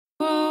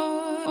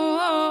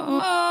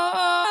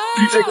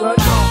DJ Cut.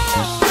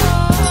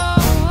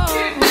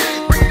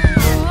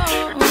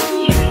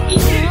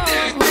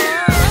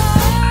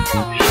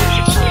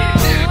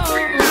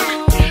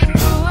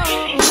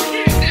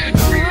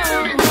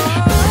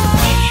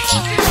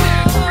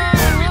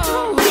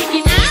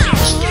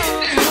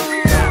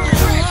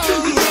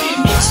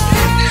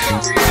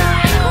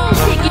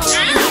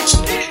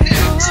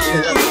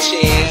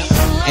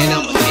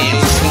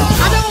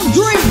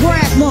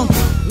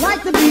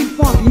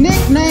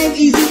 Nickname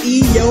Easy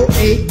E, yo,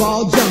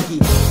 8-ball junkie.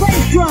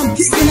 Bass drum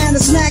kicking and a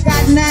snack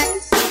I knack.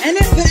 And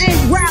if it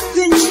ain't rap,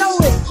 then you know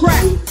it's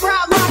crack.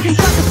 Crowd rocking,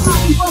 suckers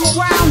talking from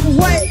around the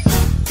way.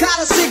 Got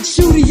a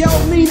 6-shooter, yo,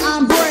 mean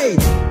I'm brave.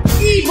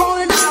 Eve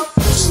on it out,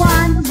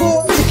 trying to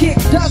board to kick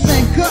dust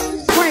and cut,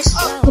 crank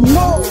up the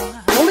mold.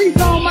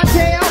 Police on my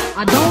tail,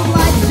 I don't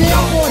like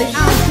jail. 40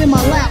 ounce in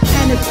my lap,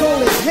 and it's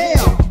cold as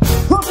hell.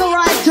 Hook a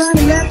right turn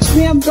and let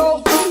him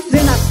go up.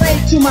 Then I say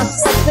to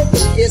myself,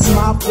 this is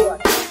my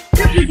butt.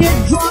 If you get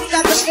drunk,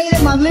 got the 8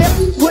 in my lip.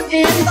 Put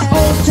in the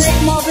old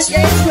tape, Marvin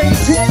Gaye, straight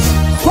tips.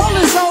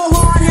 Rolling so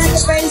hard, had the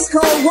bass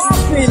cold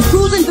walking.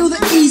 Cruising through the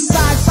east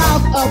side,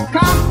 south of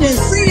Compton.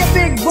 See a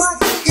big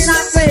buck, and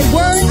I say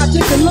word. I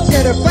took a look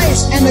at her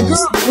face, and the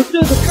girl was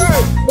to the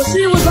curve. But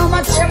she was on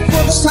my tip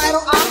for the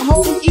title I'm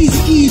holding. Easy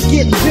E's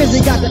getting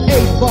busy, got the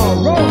 8-ball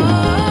rolling.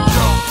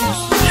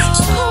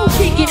 Oh,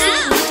 kick it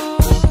out.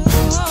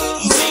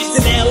 Based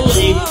in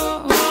L.A.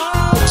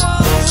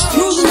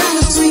 Cruising down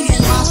the street in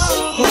my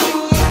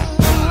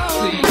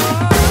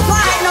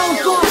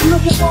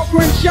looking for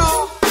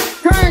Crenshaw,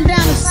 turn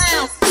down the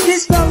sound,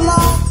 hit the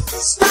law,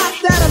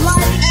 stopped at a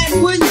light,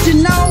 and wouldn't you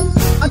know,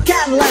 a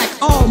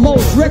Cadillac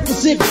almost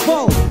requisite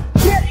foe.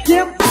 Get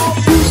them all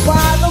through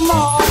by the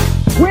mall,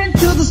 went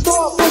to the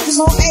store for some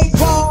more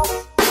 8-ball,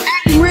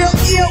 acting real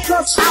ill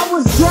cause I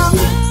was drunk,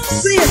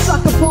 see a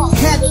sucker punk,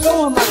 had to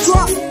go in my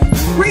truck,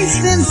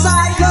 reached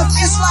inside cause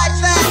it's like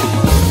that,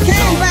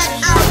 came back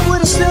out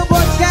with a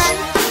silver cat,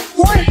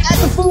 pointed at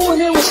the fool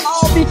and it was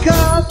all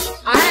because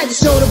I had to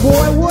show the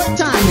boy what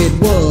time it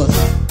was.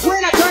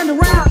 When I turned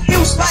around, it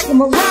was like a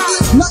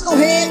mirage.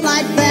 Knucklehead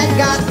like that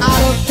got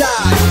out of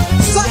Dodge.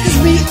 Suckers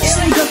be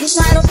ill cause the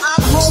title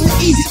I'm holding.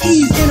 Easy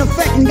E's in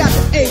effect and got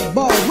the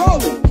 8-ball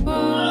rolling.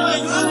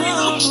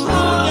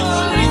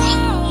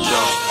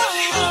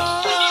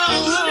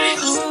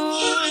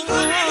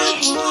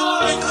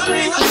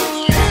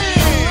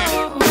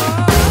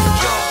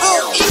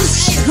 Oh,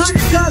 Easy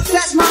 800 cause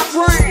that's my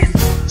brand.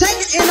 Take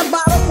it in a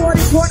bottle,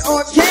 40 quart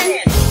or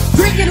can.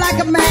 Drink it like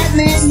a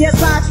madman,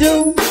 yes I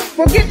do.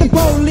 Forget the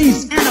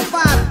police and a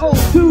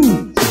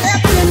 502.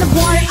 After in the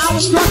party, I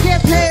was drunk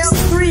as hell.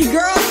 3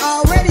 girls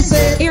already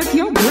said, Eric,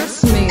 your breath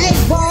smells.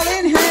 8-ball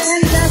in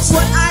hand, that's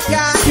what I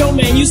got. Yo,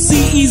 man, you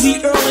see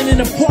Easy Earling in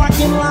the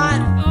parking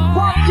lot?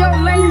 Walk your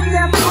lady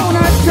steps on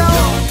her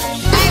toe.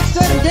 Asked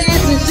her to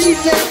dance and she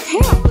said,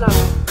 hell no.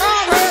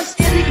 Call her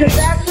skinny cause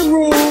that's the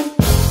rule.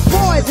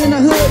 Boys in the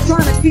hood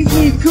trying to keep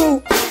me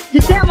cool. You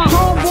tell my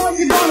homeboy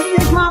you're gonna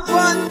kick my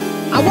butt.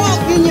 I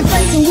walk in your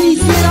face and we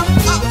get up.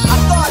 I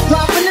start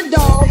dropping the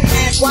dog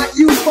and watch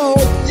you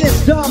fold.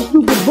 This dumb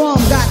stupid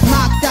bum got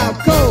knocked out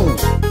cold.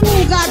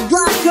 Fool got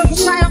dropped cause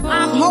the title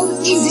I'm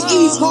holding. Easy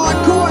E's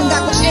hardcore and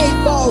got the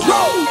 8-ball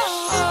roll.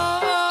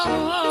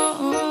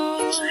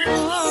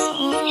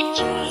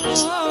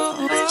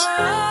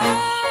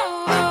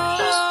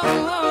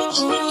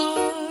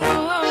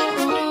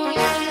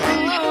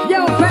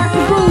 Yo, pass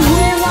the brew,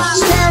 we're watch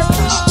there.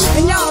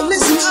 And y'all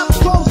listen up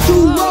close to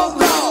roll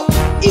call.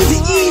 Easy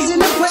E's in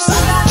the place, I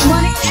got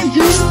money and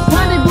juice.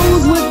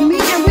 Rendezvous with me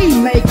and we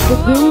make the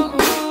dues.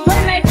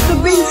 Play makes the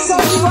beat so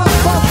rough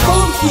but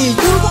funky.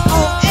 Do the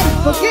O and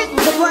forget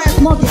the brass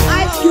monkey.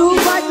 Ice Cube,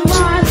 write the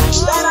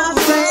rhymes that I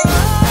say.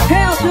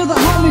 Hail to the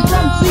homies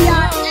from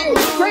CIA.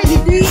 Crazy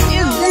D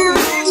is down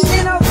and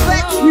in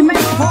effect. We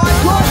make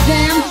hardcore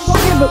jams, so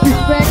give it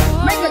respect.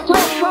 Make a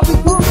talk puppy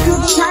proof to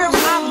the title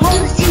I'm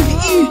holding. Easy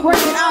E's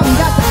breaking out and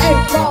got the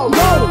 8-ball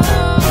rolling.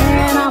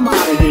 And I'm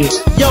out of here.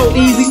 Yo,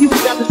 Easy, you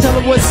forgot to tell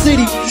him what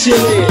city you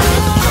chill in.